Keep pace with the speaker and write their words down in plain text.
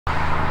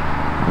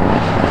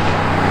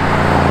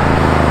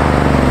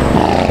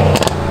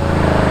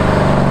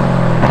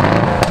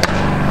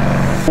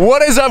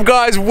What is up,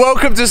 guys?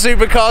 Welcome to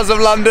Supercars of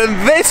London.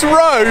 This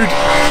road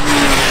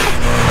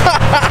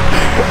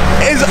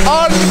is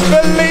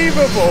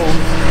unbelievable.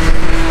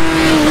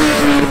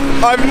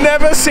 I've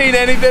never seen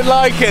anything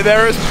like it.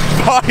 There is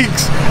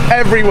bikes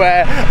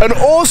everywhere and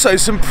also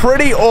some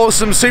pretty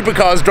awesome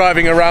supercars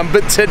driving around.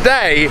 But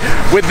today,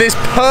 with this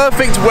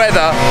perfect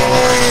weather,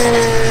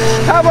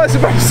 how am I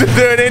supposed to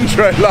do an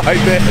intro like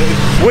this?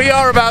 We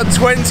are about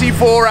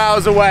 24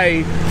 hours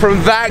away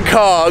from that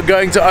car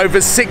going to over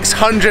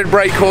 600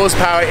 brake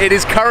horsepower. It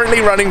is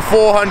currently running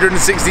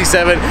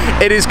 467.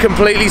 It is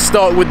completely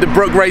stocked with the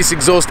Brook Race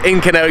exhaust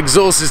Inconel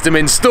exhaust system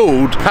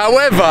installed.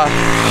 However,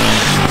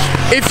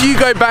 if you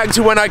go back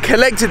to when I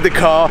collected the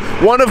car,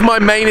 one of my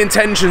main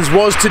intentions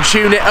was to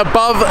tune it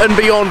above and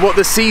beyond what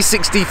the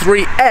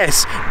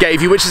C63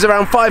 gave you, which is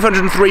around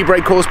 503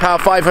 brake horsepower,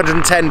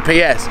 510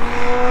 PS.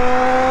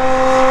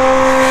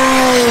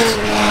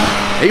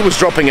 He was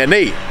dropping a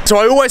knee. So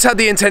I always had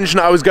the intention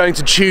I was going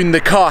to tune the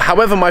car.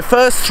 However, my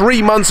first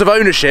 3 months of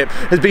ownership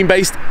has been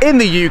based in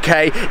the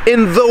UK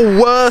in the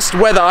worst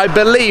weather. I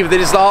believe that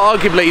it is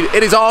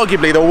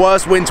arguably the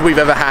worst winter we've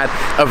ever had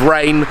of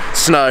rain,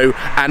 snow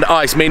and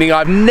ice, meaning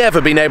I've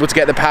never been able to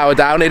get the power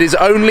down. It has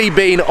only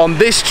been on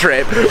this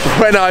trip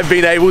when I've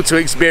been able to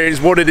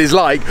experience what it is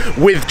like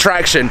with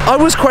traction. I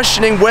was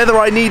questioning whether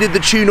I needed the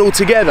tune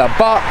altogether,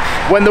 but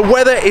when the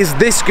weather is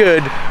this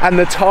good and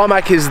the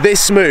tarmac is this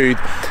smooth,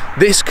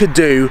 this could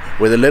do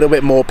with a little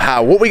bit more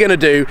power. What we're going to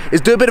do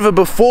is do a bit of a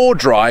before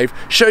drive,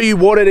 show you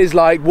what it is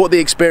like, what the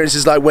experience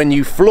is like when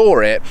you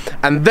floor it,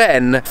 and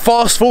then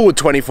fast forward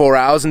 24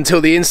 hours until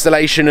the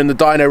installation and the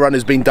dyno run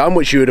has been done,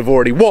 which you would have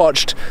already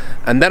watched,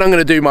 and then I'm going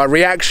to do my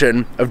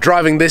reaction of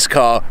driving this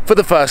car for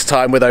the first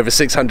time with over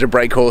 600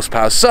 brake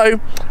horsepower. So,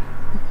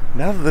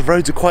 now that the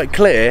roads are quite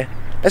clear,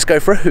 let's go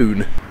for a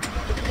hoon.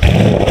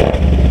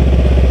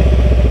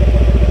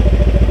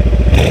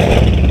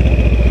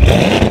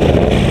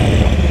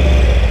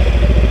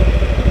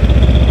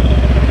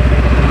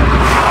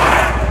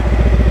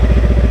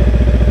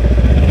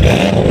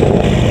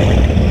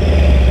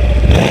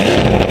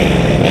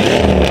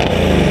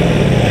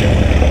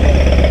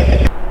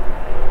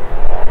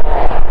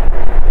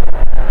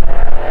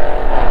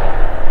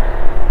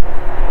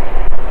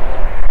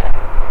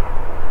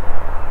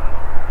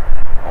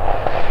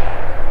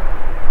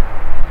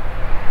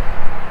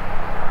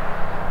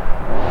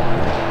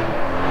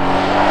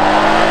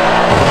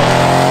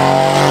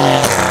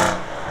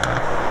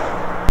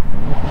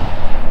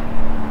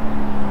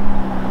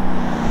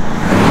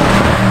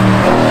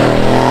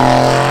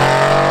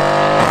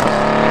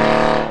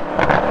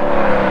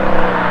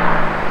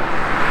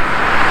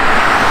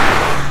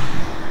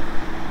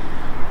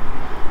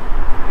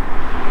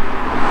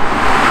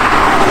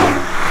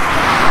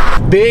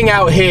 Being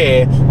out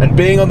here and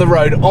being on the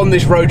road on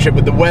this road trip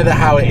with the weather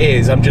how it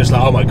is, I'm just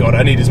like, oh my god,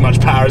 I need as much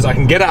power as I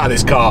can get out of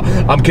this car.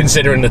 I'm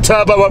considering the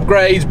turbo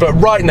upgrades, but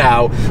right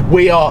now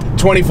we are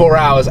 24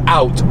 hours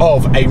out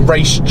of a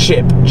race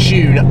chip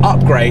tune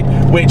upgrade,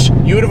 which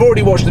you would have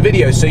already watched the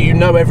video, so you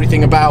know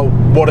everything about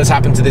what has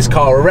happened to this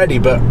car already.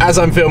 But as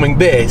I'm filming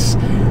this,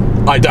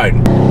 I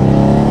don't.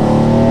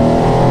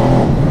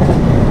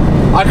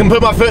 I can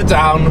put my foot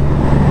down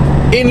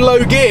in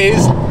low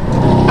gears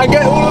and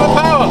get all of the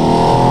power.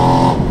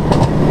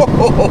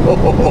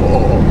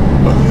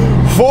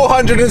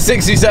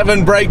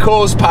 467 brake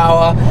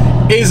horsepower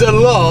is a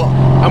lot,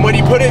 and when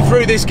you put it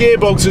through this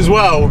gearbox as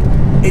well,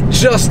 it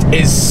just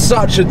is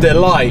such a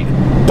delight.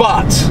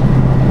 But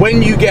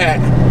when you get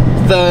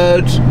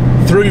third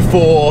through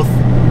fourth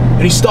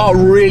and you start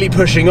really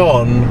pushing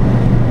on,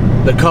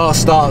 the car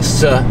starts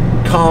to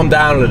calm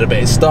down a little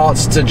bit. It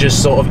starts to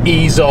just sort of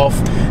ease off,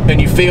 and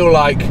you feel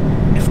like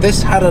if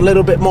this had a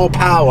little bit more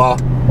power,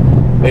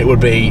 it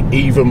would be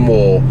even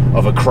more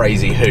of a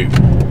crazy hoot.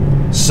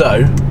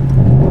 So,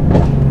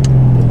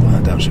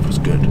 that downshift was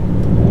good.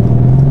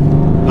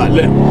 Like,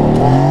 look.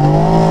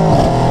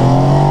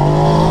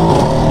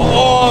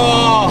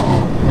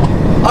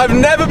 Oh! I've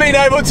never been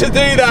able to do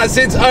that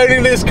since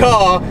owning this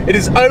car. It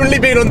has only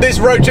been on this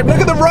road trip.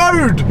 Look at the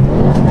road!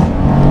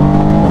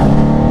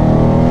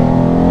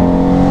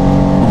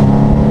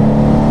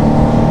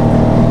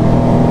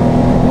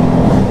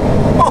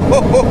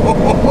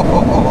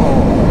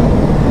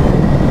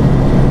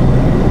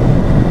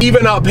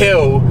 Even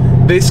uphill,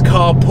 this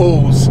car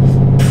pulls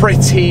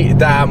pretty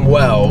damn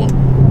well.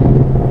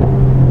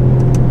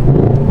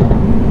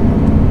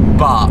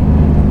 But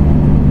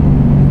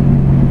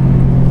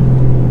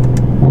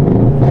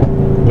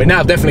we're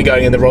now definitely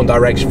going in the wrong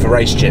direction for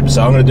race chip,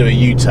 so I'm going to do a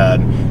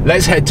U-turn.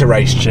 Let's head to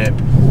race chip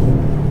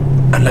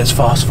and let's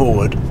fast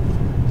forward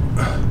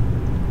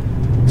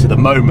to the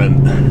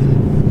moment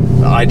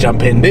that I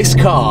jump in. This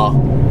car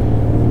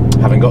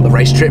having got the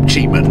race trip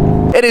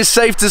achievement. It is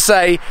safe to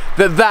say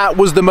that that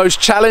was the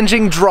most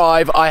challenging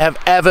drive I have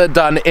ever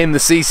done in the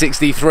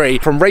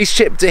C63. From race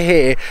chip to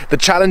here, the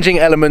challenging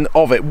element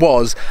of it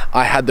was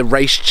I had the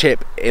race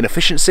chip in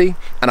efficiency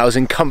and I was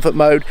in comfort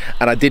mode,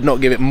 and I did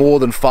not give it more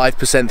than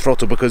 5%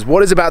 throttle, because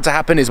what is about to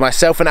happen is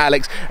myself and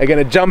Alex are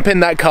going to jump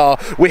in that car.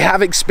 We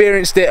have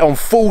experienced it on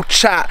full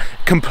chat,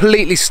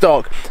 completely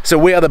stock, so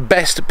we are the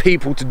best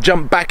people to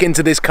jump back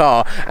into this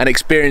car and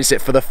experience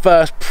it for the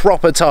first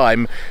proper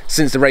time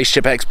since the race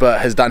chip expert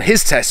has done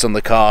his tests on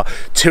the car,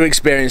 to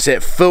experience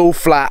it full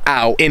flat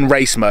out in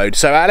race mode.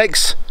 So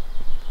Alex,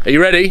 are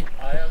you ready?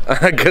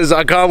 Because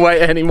I can't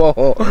wait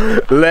anymore.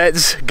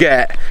 Let's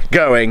get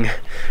going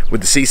with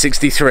the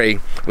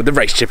C63 with the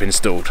race chip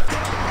installed.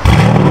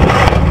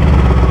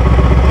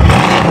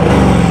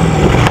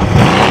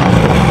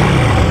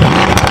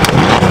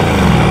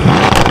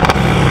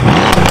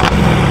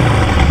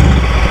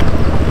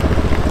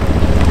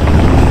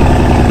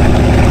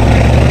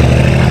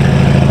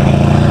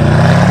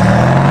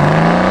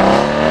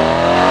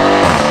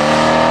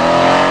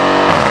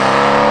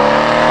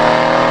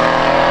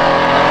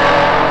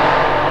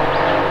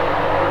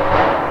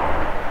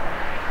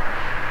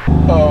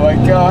 Oh my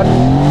god.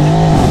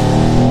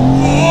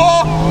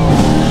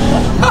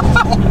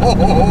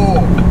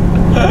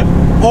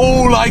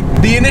 Oh, like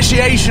the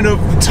initiation of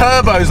the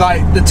turbos,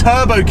 like the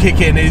turbo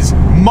kick in is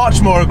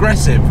much more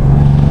aggressive.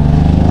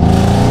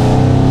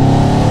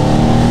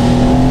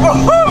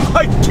 Oh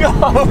my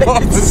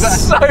god,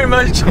 it's so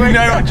much quicker. You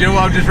know what, Jill,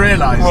 I've just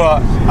realised?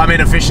 What? I'm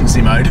in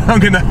efficiency mode. I'm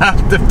going to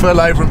have to pull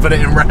over and put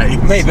it in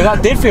race. Mate, but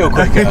that did feel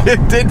quicker.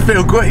 It did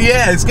feel quick.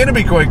 Yeah, it's going to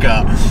be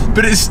quicker,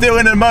 but it's still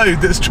in a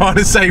mode that's trying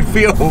to save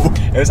fuel.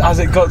 It was as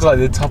it got to like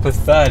the top of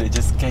third, it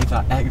just gave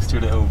that extra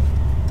little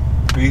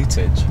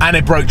bootage. And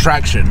it broke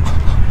traction.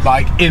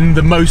 Like in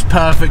the most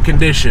perfect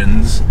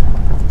conditions,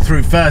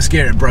 through first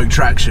gear it broke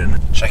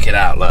traction. Check it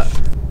out, look.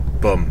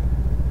 Boom.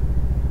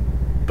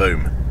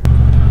 Boom.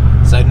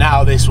 So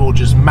now this will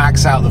just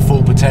max out the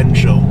full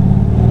potential.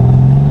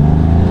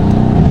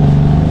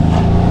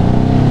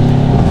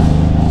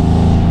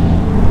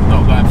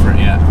 Not going for it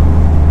yet,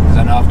 because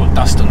I know I've got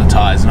dust on the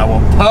tyres and I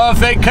want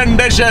perfect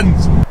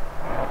conditions.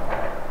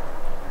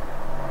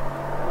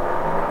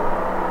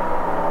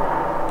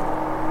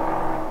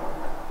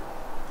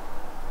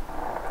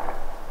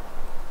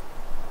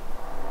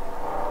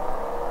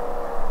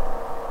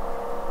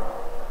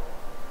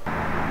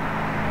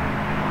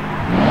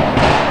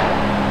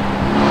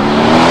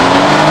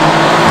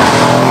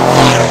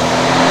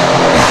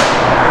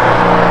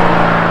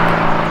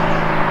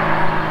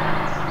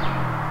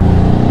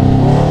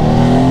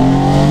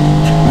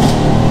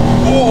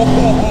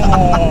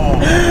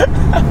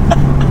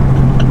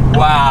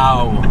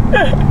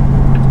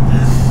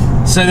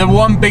 So the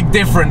one big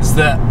difference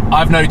that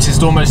I've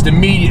noticed almost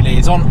immediately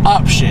is on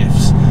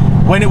upshifts.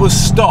 When it was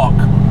stock,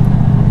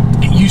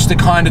 it used to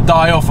kind of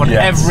die off on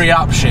every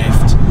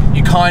upshift.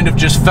 You kind of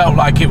just felt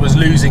like it was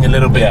losing a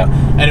little bit,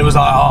 and it was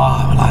like,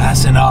 oh, like,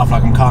 that's enough,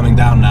 like I'm calming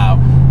down now.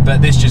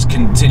 But this just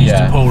continues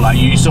to pull, like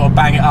you sort of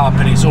bang it up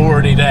and it's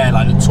already there,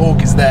 like the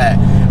torque is there.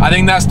 I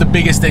think that's the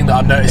biggest thing that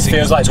I'm noticing. It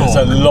feels like there's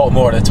a lot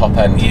more at the top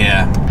end.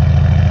 Yeah.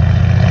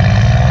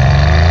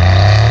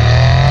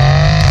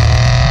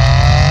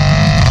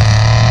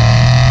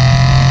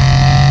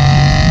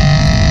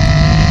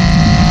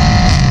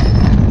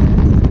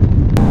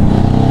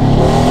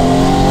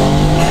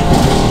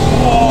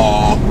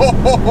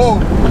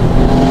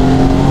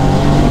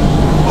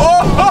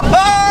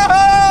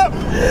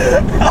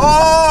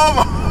 Oh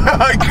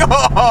my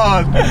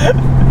god!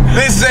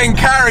 This thing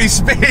carries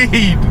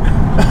speed!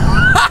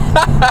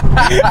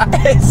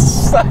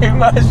 It's so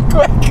much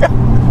quicker!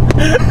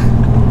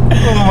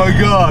 Oh my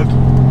god!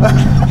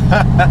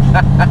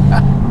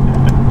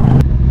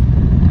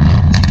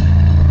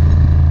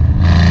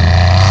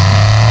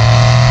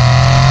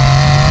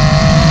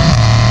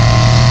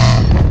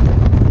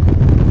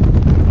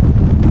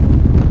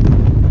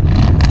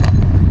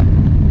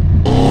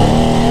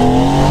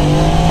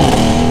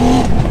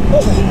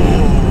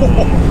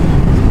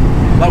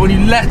 Like when you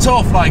let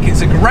off, like it's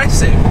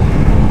aggressive.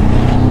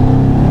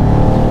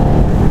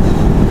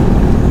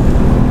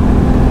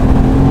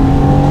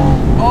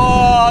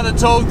 Oh, the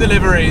torque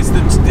deliveries,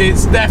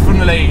 it's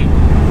definitely...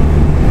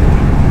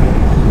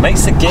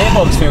 Makes the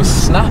gearbox feel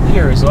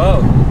snappier as well.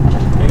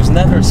 It was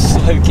never a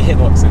slow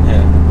gearbox in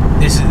here.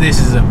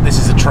 This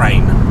is a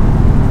train.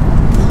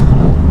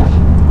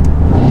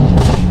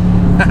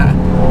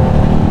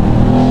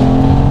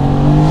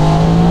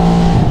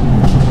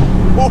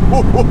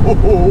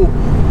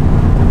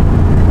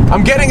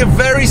 I'm getting a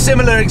very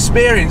similar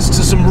experience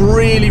to some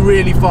really,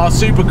 really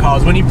fast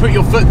supercars. When you put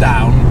your foot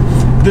down,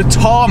 the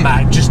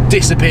tarmac just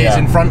disappears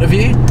in front of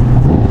you.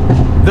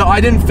 That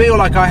I didn't feel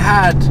like I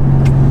had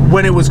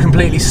when it was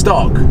completely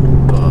stock.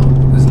 Oh,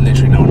 there's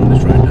literally no one on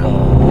this road now.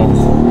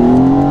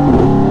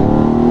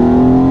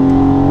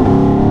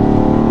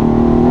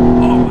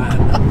 Oh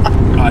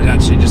man. I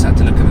actually just had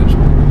to look at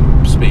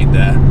the speed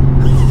there.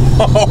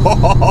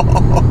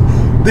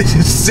 This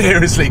is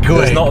seriously quick.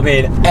 There's not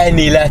been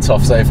any let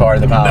off so far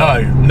in the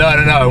power.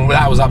 No.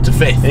 That was up to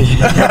 5th.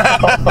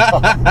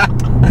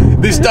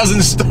 This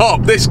doesn't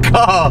stop. This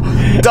car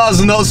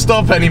does not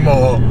stop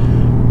anymore.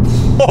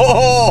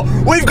 Oh,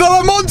 we've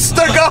got a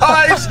monster,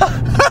 guys!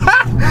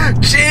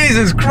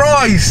 Jesus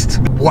Christ!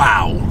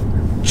 Wow.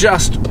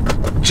 Just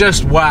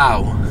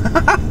wow.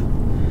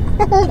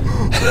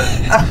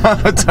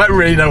 I don't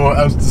really know what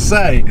else to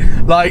say.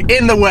 Like,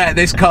 in the wet,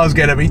 this car's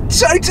gonna be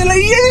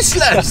totally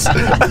useless.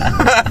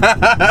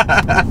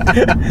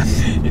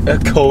 A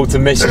call to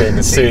Michelin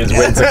as soon as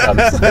winter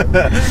comes.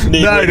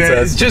 No,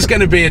 it's just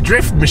gonna be a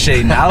drift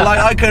machine now.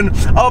 Like,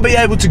 I'll be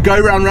able to go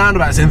round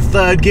roundabouts in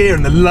 3rd gear,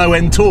 and the low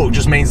end torque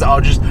just means that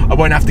I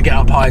won't have to get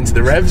up high into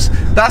the revs.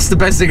 That's the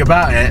best thing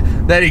about it.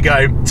 There you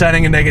go,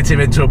 turning a negative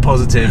into a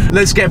positive.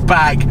 Let's get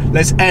back.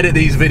 Let's edit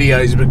these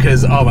videos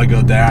because, oh my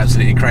god, they're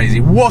absolutely crazy.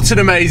 What an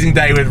amazing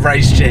day with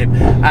Race Chip,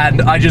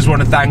 and I just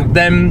want to thank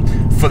them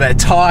for their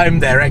time,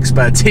 their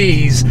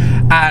expertise,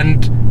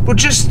 and well,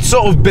 just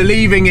sort of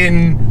believing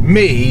in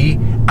me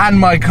and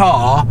my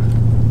car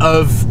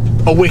of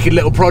a wicked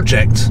little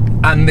project.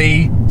 And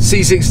the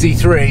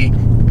C63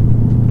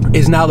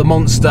 is now the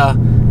monster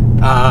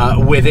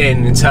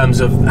within in terms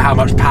of how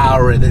much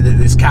power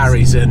this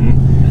carries, and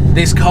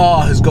this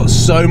car has got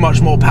so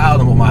much more power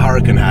than what my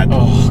Hurricane had.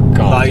 Oh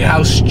god, like,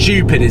 how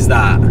stupid is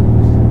that?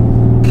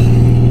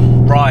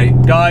 Right,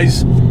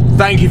 guys,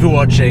 thank you for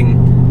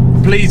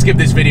watching. Please give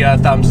this video a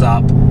thumbs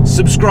up,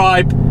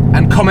 subscribe,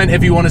 and comment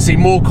if you want to see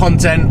more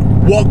content,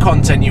 what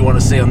content you want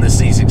to see on this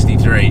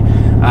C63.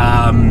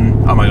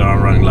 Oh my god,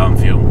 I'm running low on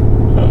fuel.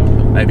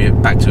 Maybe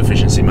back to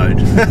efficiency mode.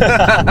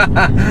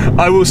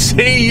 I will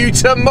see you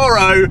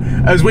tomorrow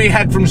as we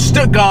head from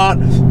Stuttgart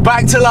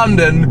back to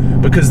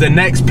London, because the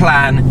next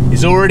plan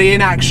is already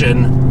in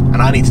action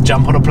and I need to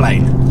jump on a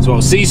plane. So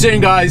I'll see you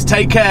soon, guys.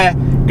 Take care.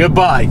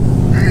 Goodbye.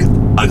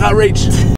 I can't reach.